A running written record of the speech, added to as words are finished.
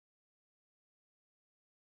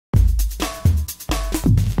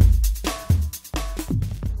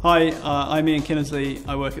Hi, I'm Ian Kynnersley.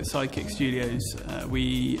 I work at Sidekick Studios.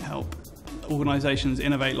 We help organisations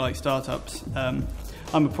innovate like startups.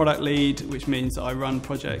 I'm a product lead, which means that I run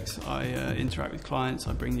projects, I interact with clients,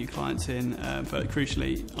 I bring new clients in, but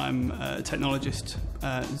crucially, I'm a technologist,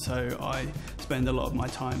 so I spend a lot of my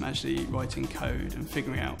time actually writing code and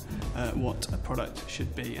figuring out what a product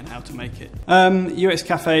should be and how to make it. UX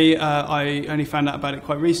Café, I only found out about it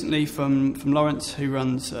quite recently from Lawrence, who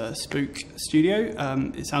runs Spook Studio.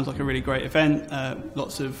 It sounds like a really great event,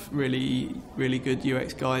 lots of really good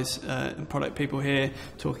UX guys and product people here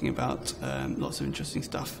talking about lots of interesting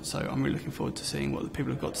stuff, so I'm really looking forward to seeing what the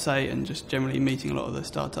people have got to say and just generally meeting a lot of the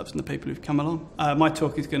startups and the people who've come along. My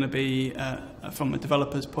talk is going to be from a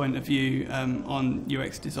developer's point of view on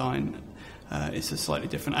UX design. It's a slightly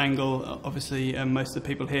different angle. Obviously, most of the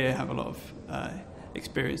people here have a lot of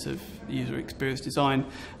experience of user experience design,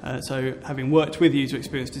 so having worked with user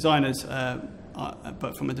experience designers,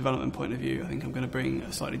 but from a development point of view, I think I'm going to bring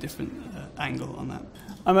a slightly different angle on that.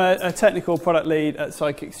 I'm a technical product lead at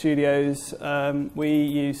Sidekick Studios. We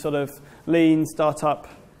use sort of lean startup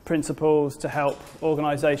principles to help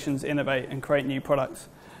organisations innovate and create new products.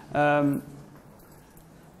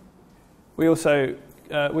 We also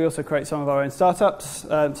create some of our own startups,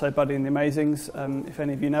 so Buddy and the Amazings, if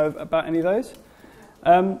any of you know about any of those.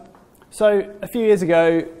 So a few years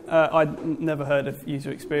ago, I'd never heard of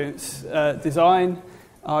user experience design.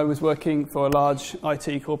 I was working for a large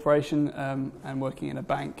IT corporation and working in a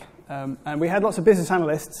bank. And we had lots of business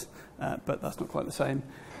analysts, but that's not quite the same.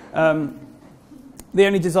 The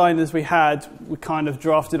only designers we had were kind of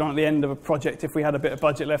drafted on at the end of a project if we had a bit of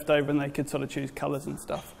budget left over and they could sort of choose colours and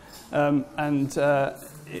stuff.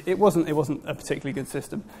 It wasn't a particularly good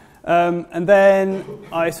system. And then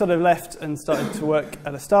I sort of left and started to work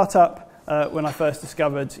at a startup when I first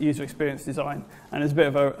discovered user experience design. And it was a bit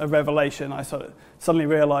of a revelation. I sort of suddenly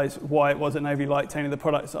realised why it was that nobody liked any of the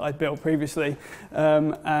products that I'd built previously.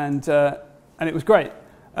 And it was great.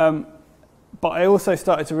 But I also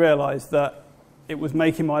started to realise that it was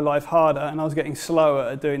making my life harder and I was getting slower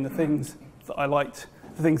at doing the things that I liked,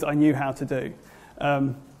 the things that I knew how to do.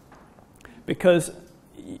 Because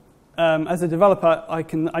as a developer,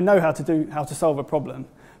 I know how to solve a problem,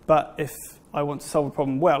 but if I want to solve a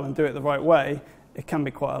problem well and do it the right way, it can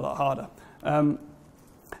be quite a lot harder.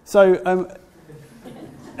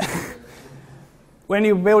 When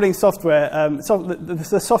you're building software,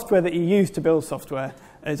 the software that you use to build software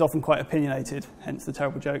is often quite opinionated, hence the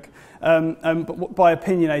terrible joke. But by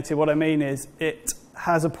opinionated, what I mean is it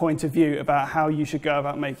has a point of view about how you should go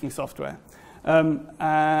about making software.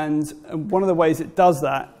 And one of the ways it does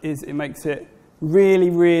that is it makes it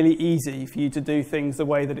really easy for you to do things the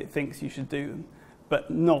way that it thinks you should do them,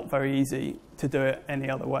 but not very easy to do it any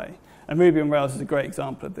other way. And Ruby on Rails is a great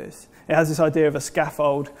example of this. It has this idea of a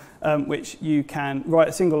scaffold, which you can write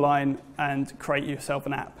a single line and create yourself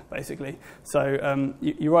an app, basically. So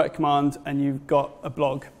you write a command and you've got a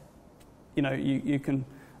blog. You know, you've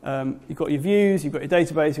got your views, you've got your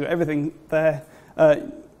database, you've got everything there.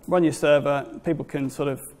 Run your server, people can sort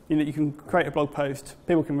of, you can create a blog post,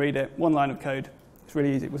 people can read it, one line of code. It's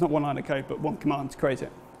really easy. Well, it's not one line of code, but one command to create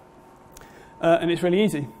it. And it's really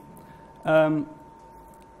easy.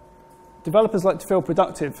 Developers like to feel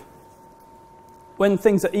productive. When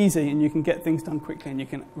things are easy and you can get things done quickly and you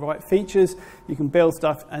can write features, you can build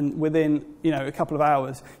stuff, and within a couple of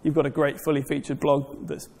hours, you've got a great fully featured blog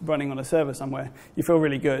that's running on a server somewhere. You feel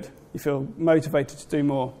really good. You feel motivated to do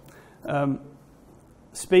more.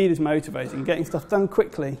 Speed is motivating. Getting stuff done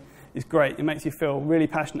quickly is great. It makes you feel really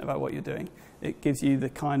passionate about what you're doing. It gives you the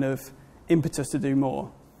kind of impetus to do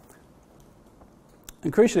more.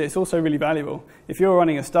 And crucially, it's also really valuable. If you're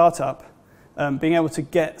running a startup, being able to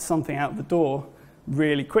get something out the door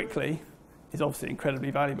really quickly is obviously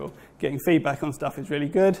incredibly valuable. Getting feedback on stuff is really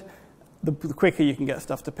good. The quicker you can get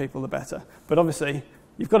stuff to people, the better. But obviously,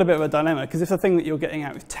 you've got a bit of a dilemma, because if the thing that you're getting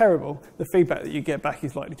out is terrible, the feedback that you get back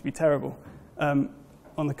is likely to be terrible.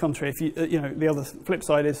 On the contrary, if the other flip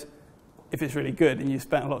side is, if it's really good and you've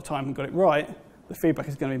spent a lot of time and got it right, the feedback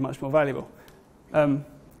is going to be much more valuable.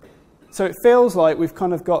 So it feels like we've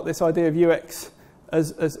kind of got this idea of UX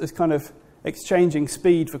as kind of exchanging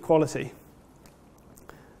speed for quality.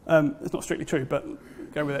 It's not strictly true, but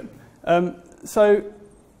go with it. So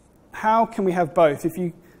how can we have both? If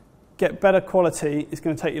you get better quality, it's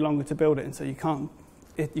going to take you longer to build it, and so you can't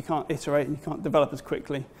iterate and you can't develop as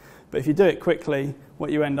quickly. But if you do it quickly,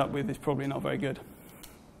 what you end up with is probably not very good.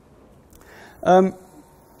 The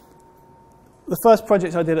first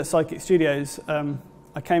project I did at Sidekick Studios,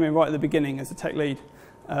 I came in right at the beginning as a tech lead.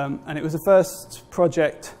 And it was the first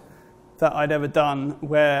project that I'd ever done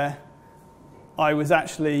where I was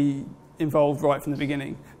actually involved right from the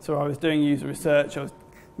beginning. So I was doing user research, I was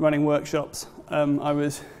running workshops, I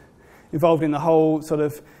was involved in the whole sort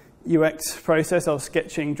of UX process. I was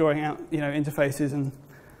sketching, drawing out, interfaces and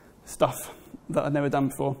stuff that I'd never done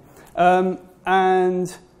before.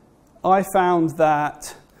 And I found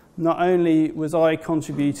that not only was I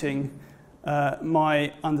contributing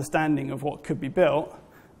my understanding of what could be built,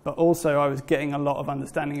 but also I was getting a lot of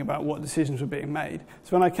understanding about what decisions were being made.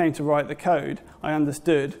 So when I came to write the code, I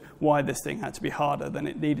understood why this thing had to be harder than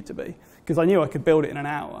it needed to be. Because I knew I could build it in an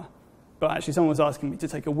hour, but actually someone was asking me to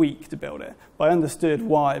take a week to build it. But I understood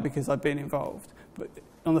why, because I'd been involved. But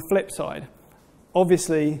on the flip side,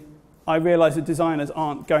 obviously, I realised that designers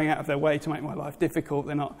aren't going out of their way to make my life difficult.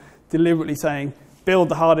 They're not deliberately saying, build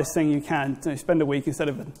the hardest thing you can, spend a week instead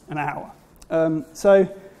of an hour. So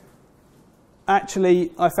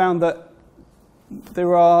actually, I found that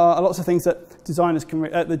there are lots of things that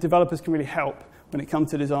the developers can really help when it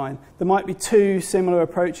comes to design. There might be two similar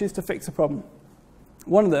approaches to fix a problem.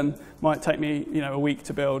 One of them might take me, a week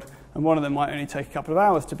to build, and one of them might only take a couple of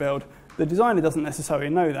hours to build. The designer doesn't necessarily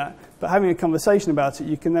know that, but having a conversation about it,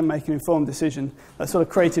 you can then make an informed decision. That sort of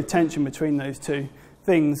creative tension between those two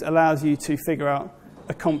things allows you to figure out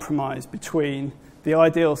a compromise between the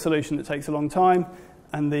ideal solution that takes a long time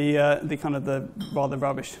and the kind of the rather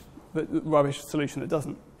rubbish solution that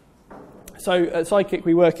doesn't. So at Sidekick,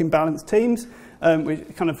 we work in balanced teams. We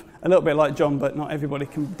kind of a little bit like John, but not everybody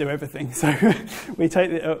can do everything. So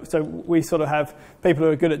we sort of have people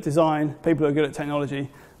who are good at design, people who are good at technology, and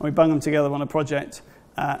we bung them together on a project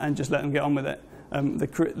and just let them get on with it.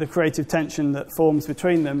 The creative tension that forms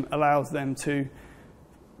between them allows them to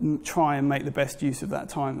try and make the best use of that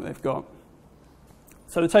time that they've got.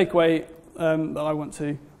 So the takeaway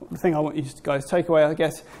the thing I want you guys to take away, I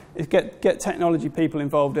guess, is get technology people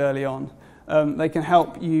involved early on. They can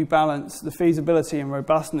help you balance the feasibility and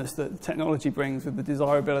robustness that technology brings with the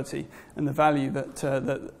desirability and the value that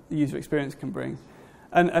the user experience can bring.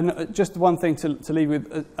 And just one thing to leave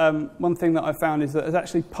with, one thing that I found is that as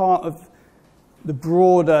actually part of the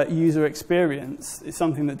broader user experience, is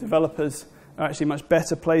something that developers are actually much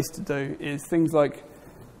better placed to do, is things like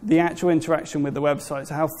the actual interaction with the website.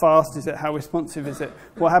 So how fast is it? How responsive is it?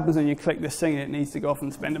 What happens when you click this thing and it needs to go off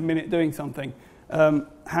and spend a minute doing something?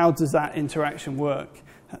 How does that interaction work?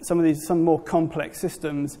 Some more complex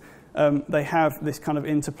systems, they have this kind of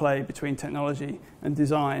interplay between technology and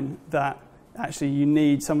design that actually you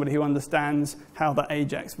need somebody who understands how that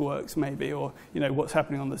AJAX works maybe, or what's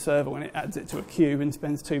happening on the server when it adds it to a queue and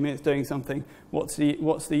spends 2 minutes doing something. What's the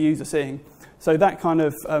user seeing? So that kind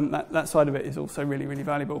of that side of it is also really, really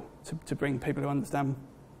valuable to bring people who understand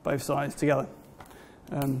both sides together.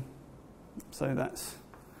 So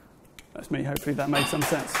that's me. Hopefully that made some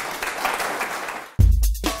sense.